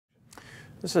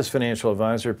This is financial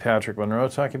advisor Patrick Munro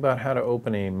talking about how to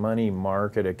open a money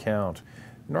market account.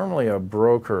 Normally a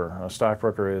broker, a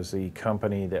stockbroker, is the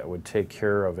company that would take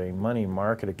care of a money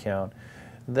market account.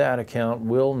 That account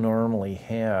will normally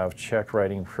have check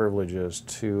writing privileges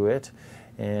to it,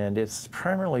 and it's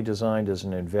primarily designed as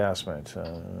an investment,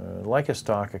 like a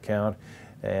stock account,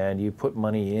 and you put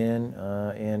money in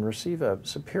and receive a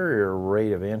superior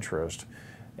rate of interest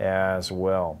as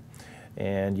well.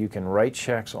 And you can write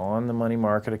checks on the money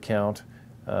market account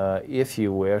if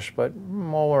you wish, but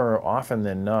more often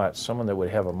than not, someone that would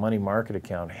have a money market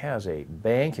account has a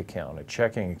bank account, a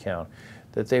checking account,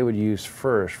 that they would use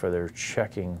first for their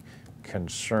checking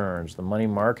concerns. The money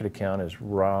market account is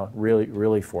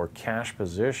really for cash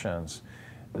positions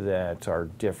that are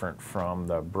different from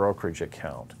the brokerage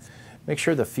account. Make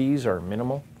sure the fees are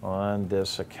minimal on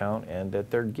this account and that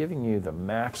they're giving you the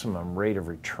maximum rate of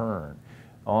return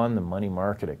on the money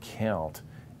market account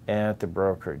at the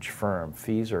brokerage firm.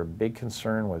 Fees are a big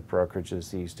concern with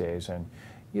brokerages these days, and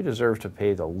you deserve to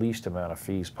pay the least amount of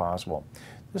fees possible.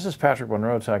 This is Patrick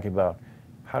Munro talking about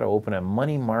how to open a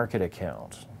money market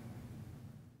account.